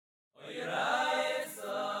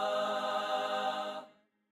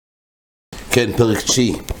כן, פרק 9.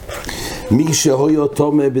 מי שהויו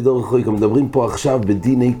תומה בדרך חויקו, מדברים פה עכשיו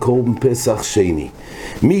בדיני קורבן פסח שני.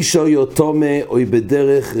 מי שהויו תומה אוי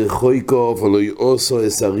בדרך חויקו ולא יעשו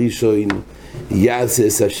אס הראשון יעשה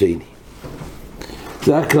אס השני.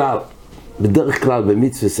 זה הכלל. בדרך כלל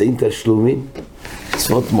במצוות אין תשלומים,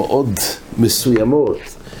 מצוות מאוד מסוימות.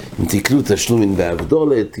 אם תקלו תשלומים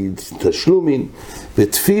בהבדולת, תשלומים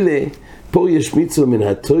בתפילה, פה יש מצווה מן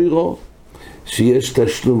התוירו, שיש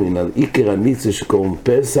תשלומים על עיקר המצווה שקוראים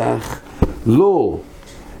פסח, לא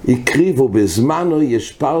הקריבו בזמנו,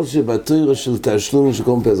 יש פרשה בתוירו של תשלומים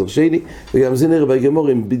שקוראים פסח שני, וגם זה נראה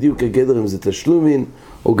בגמור אם בדיוק הגדר אם זה תשלומים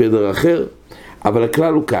או גדר אחר, אבל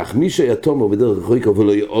הכלל הוא כך, מי שיתום הוא בדרך חויקו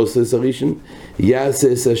ולא יעשה את הראשון, יעשה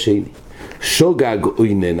את השני. שוגג או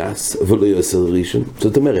איננס ולא יעשה את הראשון.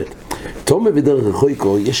 זאת אומרת, תום בדרך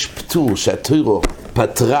חויקו יש פטור שהתוירו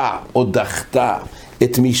פטרה או דחתה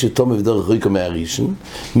את מי שתום בדרך חויקו מהראשון,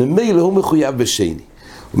 ממילא הוא מחויב בשני.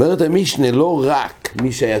 אומרת המשנה, לא רק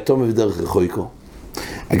מי שהיה תום בדרך חויקו,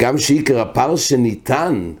 גם שעיקר הפרשה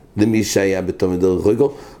ניתן למי שהיה בתום בדרך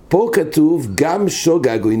חויקו, פה כתוב גם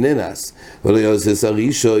שוגג או איננס ולא יעשה את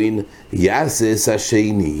הראשון, יעשה את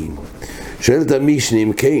השני. שואלת המשנה,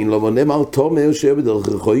 אם כן, לא נאמר תומא או שהיה בדרך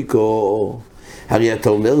חויקו, הרי אתה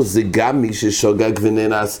אומר זה גם מי ששוגג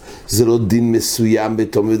וננס, זה לא דין מסוים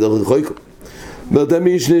בתומא בדרך חויקו. אומרת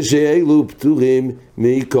המשנה שאלו פטורים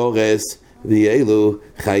מקורס ואלו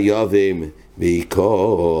חייבים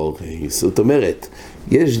מקורס. זאת אומרת,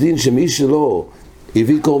 יש דין שמי שלא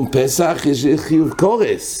הביא קורבן פסח יש חיוב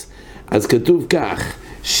קורס. אז כתוב כך,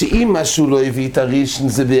 שאם משהו לא הביא את הראשון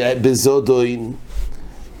זה בזודוין,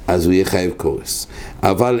 אז הוא יהיה חייב קורס.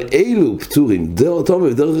 אבל אלו פטורים, תומא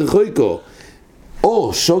בדרך חויקו,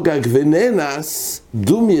 או שוגג וננס,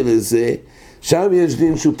 דומיה לזה, שם יש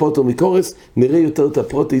דין שהוא פוטר מקורס, נראה יותר את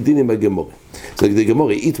הפרוטי דינים בגמורה. זה כדי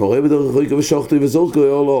גמורה, איתמורה בדרך חויקו ושוחטו וזורקו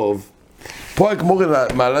יאולוב. פה הגמורה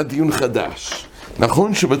מעלה דיון חדש.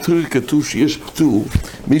 נכון שבתורה כתוב שיש פטור,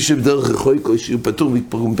 מי שבדרך חויקו שהוא פטור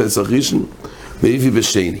מקורבן פסח ראשון, והביא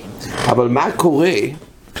בשני. אבל מה קורה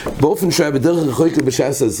באופן שהוא היה בדרך חויקו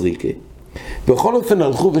בשעס הזריקה? בכל אופן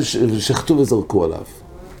הלכו ושחטו וזרקו עליו,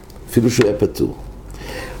 אפילו שהוא היה פטור.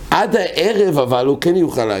 עד הערב אבל הוא כן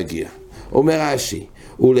יוכל להגיע. אומר רש"י,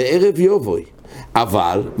 ולערב יובוי,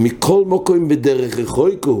 אבל מכל מקום בדרך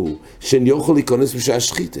חויקו הוא שאין יוכל להיכנס בשעה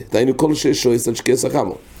שחיתה. דהיינו כל ששועס על שקי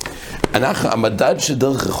סחמו. המדד של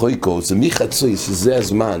דרך חויקו זה מחצויס, שזה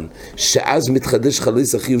הזמן שאז מתחדש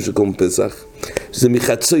חלויס החיוב של קורבן פסח, זה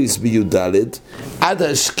מחצויס בי"ד עד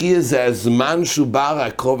השקיע, זה הזמן שהוא בא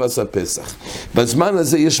הקרוב עשה פסח. בזמן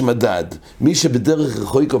הזה יש מדד, מי שבדרך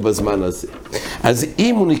חויקו בזמן הזה. אז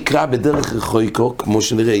אם הוא נקרא בדרך חויקו, כמו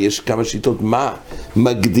שנראה, יש כמה שיטות מה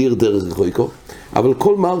מגדיר דרך חויקו, אבל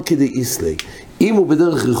כל מרקי דה איסלי, אם הוא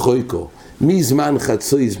בדרך חויקו מזמן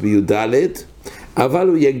חצויס בי"ד, אבל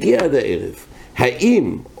הוא יגיע עד הערב.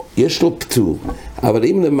 האם יש לו פטור, אבל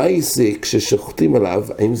אם למעשה כששוחטים עליו,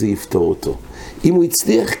 האם זה יפתור אותו? אם הוא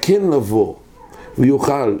הצליח כן לבוא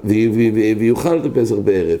ויוכל את הפסח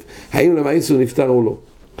בערב, האם למעשה הוא נפטר או לא?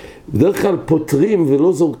 בדרך כלל פותרים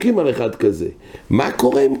ולא זורקים על אחד כזה. מה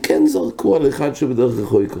קורה אם כן זרקו על אחד שבדרך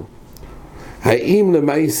חויקו? האם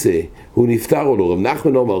למעשה הוא נפטר או לא? רב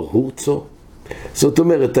נחמן אומר הורצו. זאת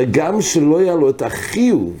אומרת, הגם שלא היה לו את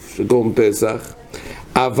החיוב של קורבן פסח,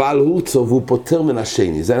 אבל הורצו והוא פוטר מן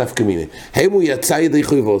השני, זה נפקא מינה. האם הוא יצא ידי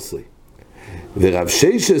חויב עשרי? ורב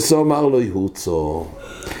ששס אמר לו הורצו.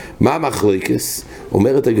 מה המחלוקת?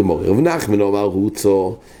 אומרת הגמרא, רב נחמן אומר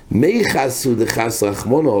הורצו, מי חסו דחס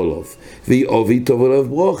רחמונו עליו, ויאובי טוב עליו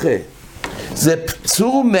ברוכה. זה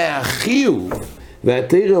פטור מהחיוב.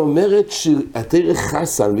 והתורה אומרת שהתורה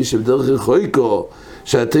חסה על מי שבדרך חויקו,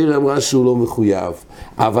 שהתורה אמרה שהוא לא מחויב,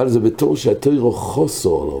 אבל זה בתור שהתורה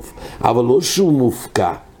חוסו עליו, אבל לא שהוא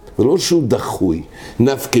מופקע, ולא שהוא דחוי.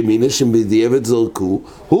 נפקא מינה שבדיעבד זרקו,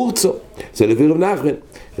 הורצו. זה לפי רב נחמן.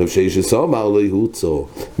 רב ששס אמר לו הורצו,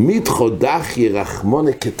 מתחודח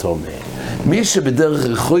ירחמונה כתומה. מי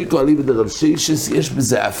שבדרך חויקו עלי בדרך רב ששס יש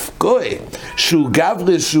בזה הפקועה, שהוא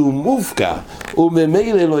גברי, שהוא מופקע,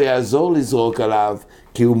 וממילא לא יעזור לזרוק עליו,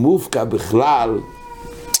 כי הוא מופקע בכלל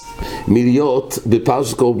מלהיות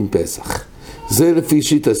בפרשת קורבן פסח. זה לפי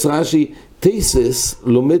שיטת רש"י. תוספות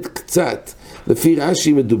לומד קצת. לפי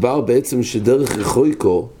רש"י מדובר בעצם שדרך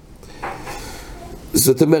חויקו,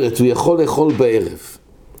 זאת אומרת, הוא יכול לאכול בערב.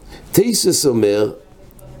 תוספות אומר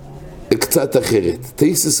קצת אחרת.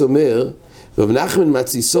 תוספות אומר, רב נחמן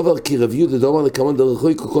מצי סובר כי רב יהודה דאמר לקמון דרך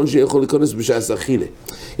חויקו כל שיכול להיכנס בשעה אכילה.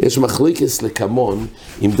 יש מחלוקת לקמון,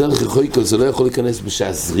 אם דרך חויקו זה לא יכול להיכנס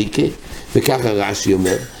בשעה זריקה, וככה רש"י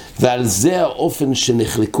אומר, ועל זה האופן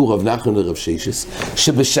שנחלקו רב נחמן לרב ששס,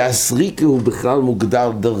 שבשעס ריקה הוא בכלל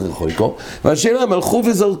מוגדר דרך רחויקו, והשאלה הם הלכו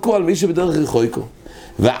וזרקו על מי שבדרך רחויקו,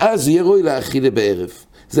 ואז יהיה רואי להאכילה בערב.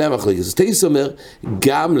 זה המחלקת. אז תייס אומר,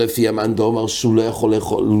 גם לפי המאן דאמר שהוא לא יכול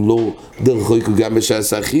לאכול, לא דרך רחויקו גם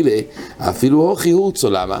בשעס האכילה, אפילו הוכי הורצו,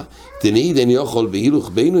 למה? דנאי דן יאכל בהילוך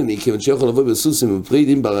בינוני, כיוון שיכול לבוא בסוסים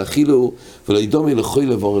ופרידים ברכילו, ולא ידומי לכוי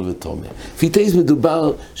לבורל ותומר. לפי תייס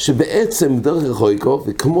מדובר שבעצם דרך רחויקו,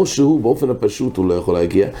 וכמו שהוא באופן הפשוט הוא לא יכול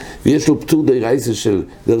להגיע, ויש לו פטור די רייסה של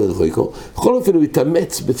דרך רחויקו, בכל אופן הוא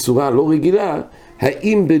יתאמץ בצורה לא רגילה,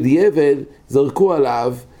 האם בדיעבד זרקו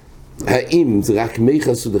עליו, האם זה רק מי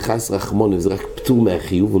חסוד לחס רחמון, זה רק פטור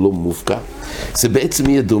מהחיוב ולא מופקע, זה בעצם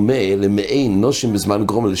יהיה דומה למעין נושים בזמן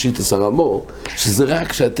גרום לשיטס הרמו, שזה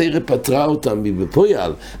רק שהתרא פטרה אותם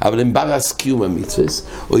מבפויל, אבל הם ברס קיום המצווס,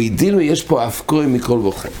 או ידילו יש פה הפקוי מכל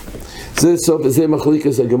וכן. זה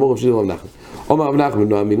מחלוקת הגמור של רב נחמן. אומר רב נחמן,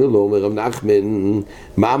 לא אמינו לו, אומר רב נחמן,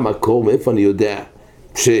 מה המקור, מאיפה אני יודע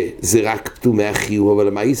שזה רק פטור מהחיוב, אבל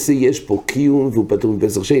למעשה יש פה קיום והוא פטור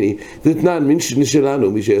מפסח שני, זה תנן מין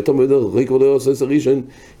שלנו, מי שיתום בדרך רחוק ולא יעשה את הראשון,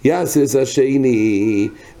 יעשה את השני,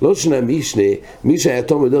 לא שנה משנה, מי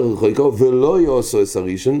שיתום בדרך רחוק ולא יעשה את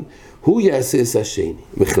הראשון, הוא יעשה את השני.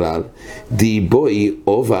 בכלל, דיבוי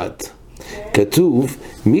עובד, כתוב,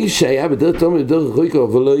 מי שהיה בדרך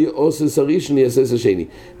רחוק ולא יעשה את הראשון, יעשה את השני.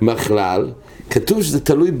 בכלל, כתוב שזה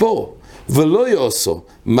תלוי בו, ולא יעשה,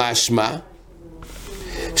 משמע,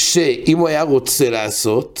 שאם הוא היה רוצה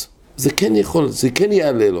לעשות, זה כן יכול, זה כן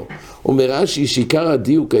יעלה לו. אומר רש"י שעיקר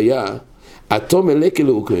הדיוק היה, התום אלקה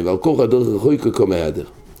לאוקרים, ועל כוח הדרך רחוק כמה היעדר.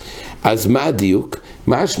 אז מה הדיוק?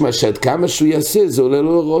 משמע שעד כמה שהוא יעשה, זה עולה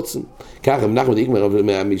לו לרוצן. ככה, אנחנו דיוק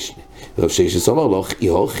מהמשנה. רב ששס אומר לו,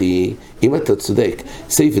 יוכי, אם אתה צודק,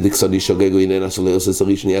 סייפה דקסוני שוגג ואיננה שלא יעשה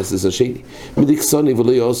סרישן יעשה סשני. מדקסוני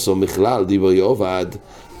ולא יעשו מכלל, דיבור יעובד,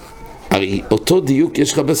 הרי אותו דיוק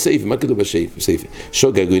יש לך בסייפה, מה כתוב בסייפה?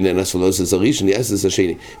 שוגג הוא איננה שלא עושה זרישן, יעשה את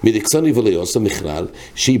השני. מדקסוני ולא יעשו מכלל,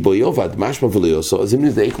 שהיא בו יעבד, משמע ולא יעשו, אז אם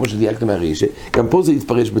נדייק כמו שדייקת מהרישה, גם פה זה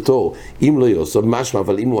יתפרש בתור, אם לא יעשו, משמע,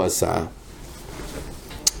 אבל אם הוא עשה,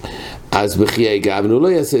 אז בחיי גב, הוא לא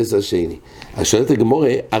יעשה את השני. אז שואלת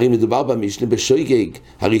הגמורה, הרי מדובר במשנה בשוגג,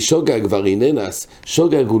 הרי שוגג כבר איננס,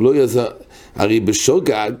 שוגג הוא לא יעשה, הרי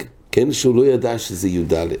בשוגג, כן, שהוא לא ידע שזה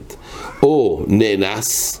י"ד, או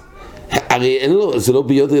נאנס, הרי אין לו, זה לא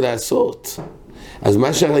ביודע לעשות. אז מה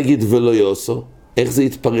אפשר להגיד ולא יעשו? איך זה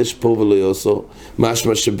יתפרש פה ולא יעשו?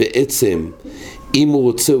 משמע שבעצם אם הוא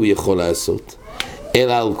רוצה הוא יכול לעשות.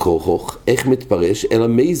 אלא על כוחוך, איך מתפרש? אלא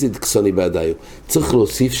מייזיד קסוני בעדיו. צריך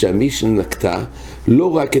להוסיף שהמישנה נקטה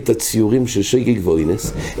לא רק את הציורים של שוגג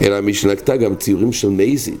ואינס, אלא המישנה נקטה גם ציורים של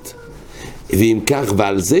מייזיד. ואם כך,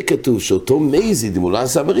 ועל זה כתוב שאותו מייזיד, אם הוא לא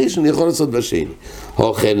עשה בראשון, יכול לעשות בשני.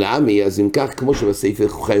 הוכן לעמי, אז אם כך, כמו שבספר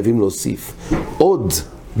חייבים להוסיף עוד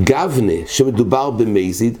גבנה שמדובר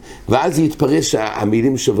במייזיד, ואז יתפרש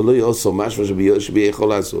המילים שלא יעשו משהו שיכול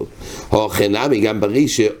לעשות. הוכן לעמי, גם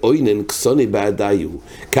בראשון, אוינן קסוני בעדיו,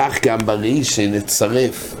 כך גם בראשון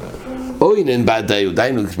נצרף. אוינן בעדיו,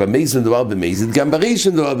 דיינו, במייזיד מדובר במייזיד, גם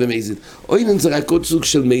בראשון מדובר במייזיד. אוינן זה רק עוד סוג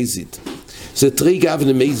של מייזיד. זה תרי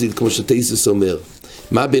גבנה מייזיד, כמו שתייסס אומר.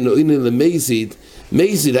 מה בין אוינן למייזיד?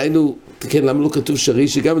 מייזיד, היינו, כן, למה לא כתוב שרי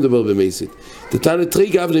שגם מדבר במייזיד? תתן תרי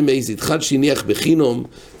גבנה מייזיד, אחד שהניח בחינום,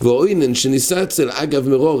 ואוינן שניסה אצל אגב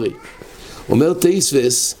מרורי. אומר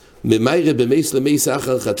תייסס, ממיירה במייס למייס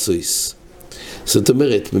אחר חצויס. זאת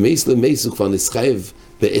אומרת, במייס למייס הוא כבר נסחייב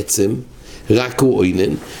בעצם, רק הוא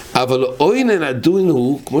אוינן, אבל אוינן הדון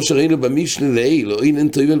הוא, כמו שראינו במשנה לעיל, אוינן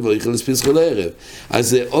טויבל ואיכל לספיסחו לערב. אז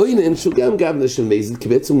זה אוינן שהוא גם גבנה של מייזיד, כי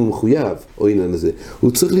בעצם הוא מחויב, אוינן הזה.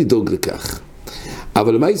 הוא צריך לדאוג לכך.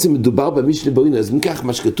 אבל למה זה מדובר במשנה באוינן? אז מכך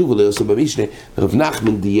מה שכתוב ולא יעשו במשנה, רב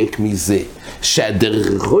נחמן דייק מזה,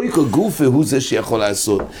 שהדרך רחוק גופה הוא זה שיכול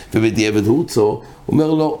לעשות, ובדיעבד הורצו,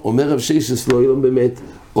 אומר לו, אומר רב ששס לא אילון באמת,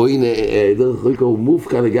 אוינן, דרך רחוק הוא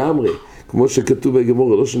מופקע לגמרי, כמו שכתוב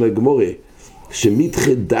בגמורה, לא שונה גמורה,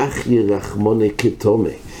 שמתחה דחי רחמונה כתומה.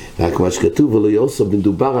 רק מה שכתוב ולא יעשו,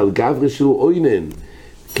 מדובר על גברה שהוא אוינן.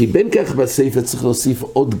 כי בין כך בספר צריך להוסיף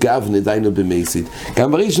עוד גבנה, דיינו במייזיד.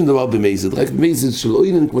 גם בראשון דבר במייזיד, רק במייזיד של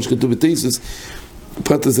אוינן, כמו שכתוב בתייסס,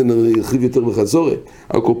 פרט הזה נרחיב יותר בחזורה.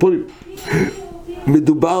 הקופונים,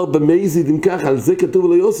 מדובר במייזיד, אם ככה, על זה כתוב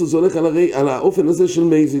ולא יעשו, זה הולך על האופן הזה של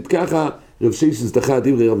מייזיד. ככה רב ששס דחה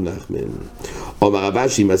דברי רב נחמן. אומר רבה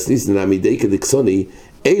שהיא מסניס נעמידי כדקסוני,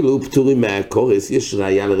 אילו פטורים מהקורס, יש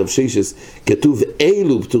ראיה לרב ששס, כתוב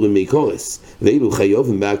אילו פטורים מהקורס, ואילו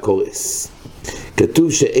חיובים מהקורס.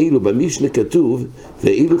 כתוב שאילו במשנה כתוב,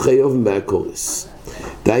 ואילו חיובים מהקורס.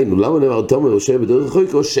 דיינו, למה נאמר תומא ראשי בדרך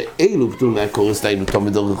רחוקו, שאילו פטור מהקורס, דיינו תומא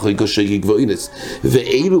בדרך רחוקו שגיג ואינס,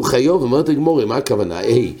 ואילו חיוב, אמרת הגמורה, מה הכוונה?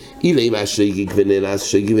 אילי מה שגיג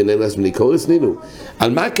ונאנס בני קורס נינו.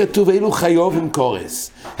 על מה כתוב אילו חיוב עם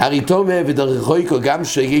קורס? הרי תומא בדרך רחוקו גם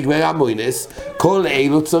שגיג וגם אינס, כל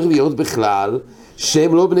אילו צריך להיות בכלל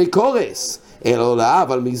שהם לא בני קורס. אלא עולה,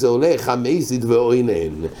 אבל מי זה הולך? המזיד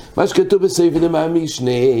ואוינן. מה שכתוב בספר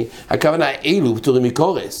מהמשנה, הכוונה אילו פטורים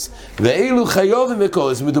מקורס, ואילו חיובים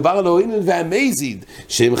מקורס. מדובר על האוינן והמזיד,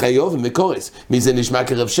 שהם חיובים מקורס. מזה נשמע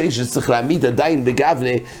כרב שש, שצריך להעמיד עדיין בגבנה,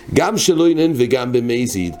 גם של אוינן וגם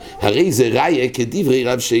במזיד. הרי זה ראיה כדברי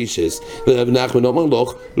רב ששס. ורב נחמן אומר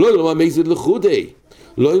לך, לא המזיד לחודי.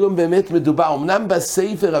 לא ילום באמת מדובר, אמנם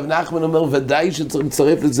בספר רב נחמן אומר ודאי שצריך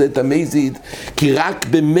לצרף לזה את המזיד, כי רק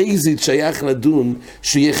במזיד שייך לדון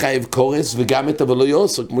שיהיה חייב קורס וגם את אבל לא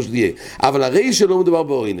יעשו כמו שתהיה, אבל הרי שלא מדובר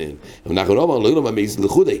באוינן. רב נחמן אומר לא ילום המזיד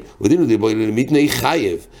לחודי, ודין לי בו מתני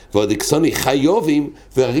חייב ועוד אקסוני חיובים,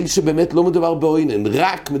 והרי שבאמת לא מדובר באוינן,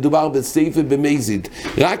 רק מדובר בספר במזיד,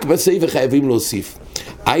 רק בספר חייבים להוסיף.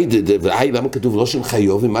 למה כתוב לא של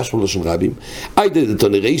חיובים, משהו לא של רבים?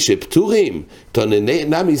 תונראה שפטורים,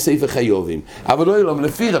 תוננה מספר חיובים, אבל לא ילום,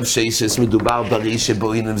 לפי רב ששס מדובר ברי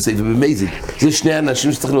שבאוינן וספר במזיד, זה שני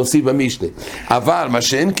אנשים שצריך להוסיף במשנה, אבל מה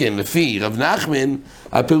שאין כן, לפי רב נחמן,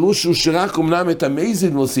 הפירוש הוא שרק אמנם את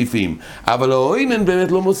המזיד מוסיפים, אבל האוינן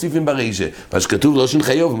באמת לא מוסיפים ברישה. מה שכתוב לא של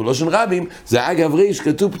חיובים ולא של רבים, זה אגב ריש,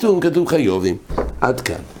 כתוב פטורים, כתוב חיובים. עד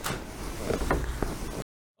כאן.